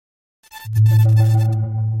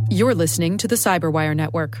You're listening to the Cyberwire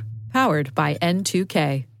Network, powered by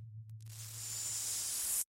N2K.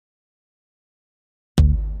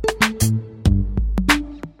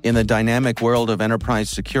 In the dynamic world of enterprise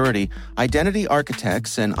security, identity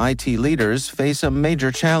architects and IT leaders face a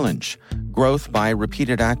major challenge. Growth by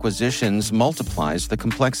repeated acquisitions multiplies the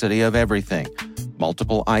complexity of everything.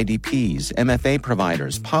 Multiple IDPs, MFA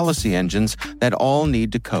providers, policy engines that all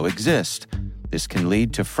need to coexist. This can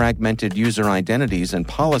lead to fragmented user identities and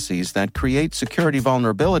policies that create security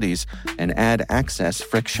vulnerabilities and add access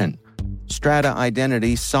friction. Strata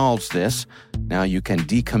Identity solves this. Now you can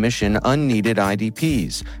decommission unneeded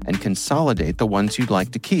IDPs and consolidate the ones you'd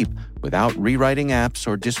like to keep without rewriting apps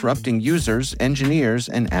or disrupting users, engineers,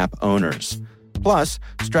 and app owners. Plus,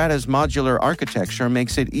 Strata's modular architecture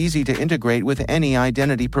makes it easy to integrate with any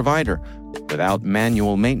identity provider without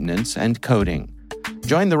manual maintenance and coding.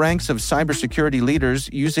 Join the ranks of cybersecurity leaders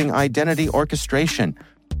using identity orchestration.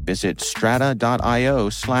 Visit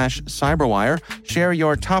strata.io/cyberwire, share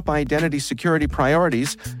your top identity security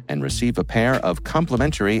priorities, and receive a pair of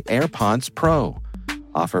complimentary AirPods Pro.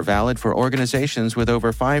 Offer valid for organizations with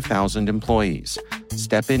over 5,000 employees.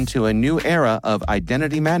 Step into a new era of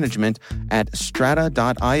identity management at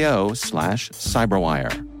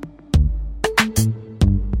strata.io/cyberwire.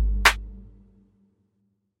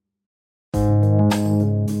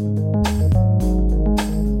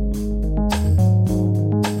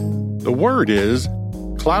 The word is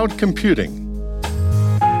cloud computing.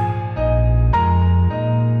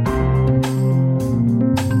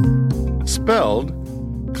 Spelled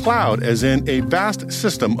cloud as in a vast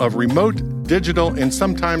system of remote, digital, and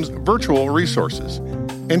sometimes virtual resources,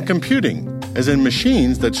 and computing as in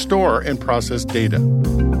machines that store and process data.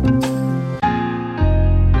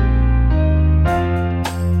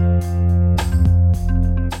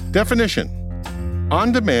 Definition: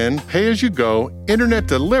 on-demand, pay-as-you-go,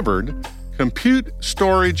 internet-delivered, compute,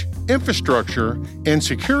 storage, infrastructure, and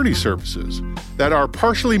security services that are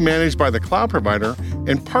partially managed by the cloud provider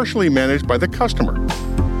and partially managed by the customer.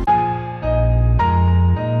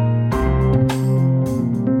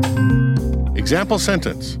 Example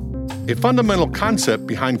sentence: a fundamental concept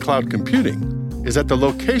behind cloud computing is that the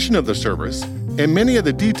location of the service and many of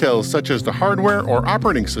the details such as the hardware or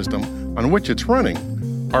operating system on which it's running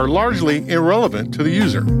are largely irrelevant to the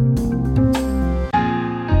user.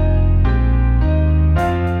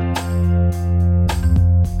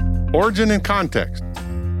 Origin and context.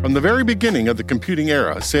 From the very beginning of the computing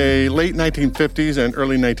era, say late 1950s and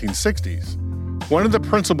early 1960s, one of the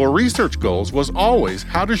principal research goals was always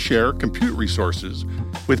how to share compute resources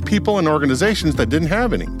with people and organizations that didn't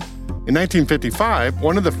have any. In 1955,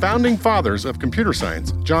 one of the founding fathers of computer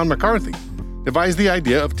science, John McCarthy, devised the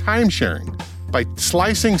idea of time sharing by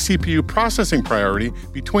slicing CPU processing priority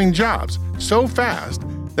between jobs so fast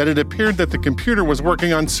that it appeared that the computer was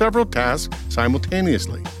working on several tasks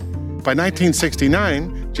simultaneously. By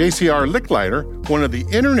 1969, J.C.R. Licklider, one of the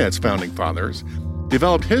Internet's founding fathers,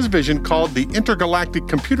 developed his vision called the Intergalactic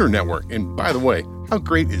Computer Network, and by the way, how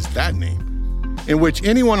great is that name? In which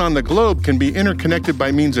anyone on the globe can be interconnected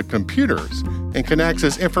by means of computers and can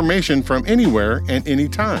access information from anywhere and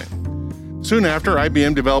anytime. Soon after,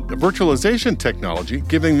 IBM developed virtualization technology,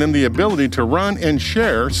 giving them the ability to run and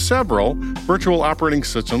share several virtual operating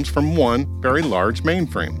systems from one very large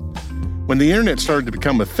mainframe. When the Internet started to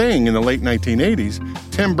become a thing in the late 1980s,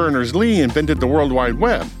 Tim Berners-Lee invented the World Wide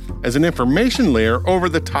Web as an information layer over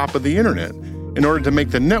the top of the Internet in order to make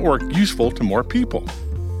the network useful to more people.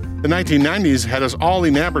 The 1990s had us all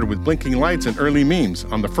enamored with blinking lights and early memes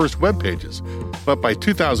on the first web pages, but by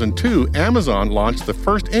 2002, Amazon launched the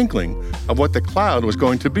first inkling of what the cloud was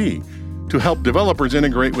going to be to help developers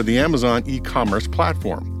integrate with the Amazon e-commerce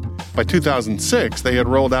platform. By 2006, they had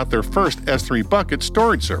rolled out their first S3 bucket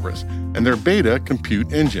storage service and their beta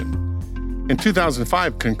compute engine. In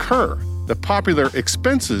 2005, Concur, the popular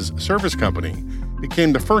expenses service company,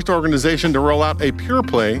 became the first organization to roll out a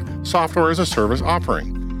pure-play software-as-a-service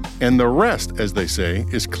offering. And the rest, as they say,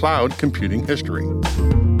 is cloud computing history.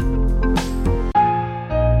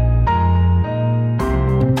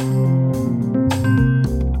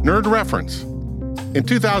 Nerd reference. In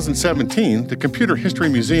 2017, the Computer History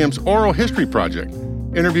Museum's Oral History Project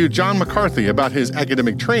interviewed John McCarthy about his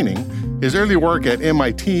academic training, his early work at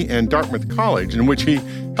MIT and Dartmouth College, in which he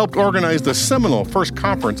helped organize the seminal first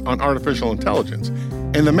conference on artificial intelligence,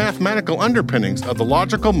 and the mathematical underpinnings of the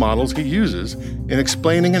logical models he uses in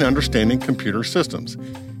explaining and understanding computer systems.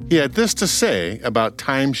 He had this to say about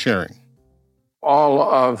time sharing. All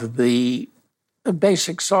of the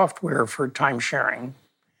basic software for time sharing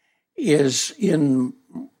is in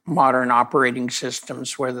modern operating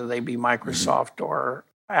systems, whether they be Microsoft or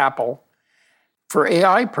Apple. For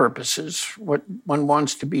AI purposes, what one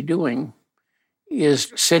wants to be doing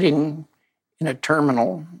is sitting in a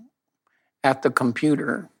terminal at the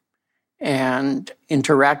computer and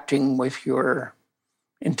interacting with your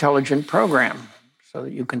intelligent program so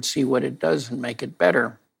that you can see what it does and make it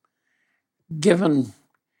better. Given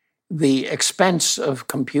the expense of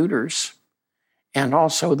computers and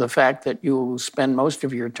also the fact that you spend most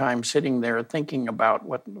of your time sitting there thinking about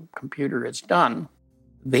what the computer has done,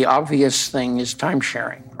 the obvious thing is time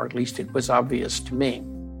sharing, or at least it was obvious to me.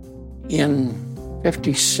 In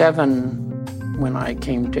 1957, when I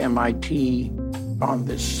came to MIT on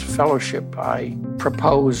this fellowship, I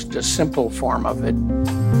proposed a simple form of it.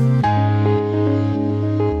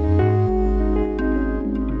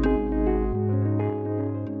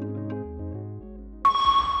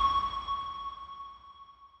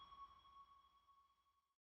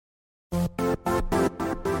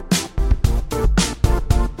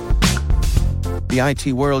 The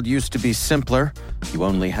IT world used to be simpler. You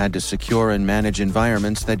only had to secure and manage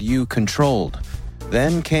environments that you controlled.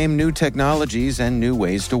 Then came new technologies and new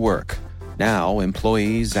ways to work. Now,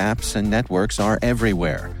 employees, apps, and networks are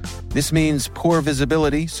everywhere. This means poor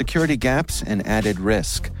visibility, security gaps, and added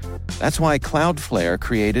risk. That's why Cloudflare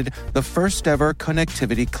created the first-ever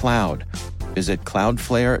connectivity cloud. Visit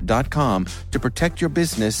cloudflare.com to protect your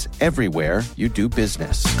business everywhere you do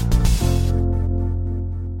business.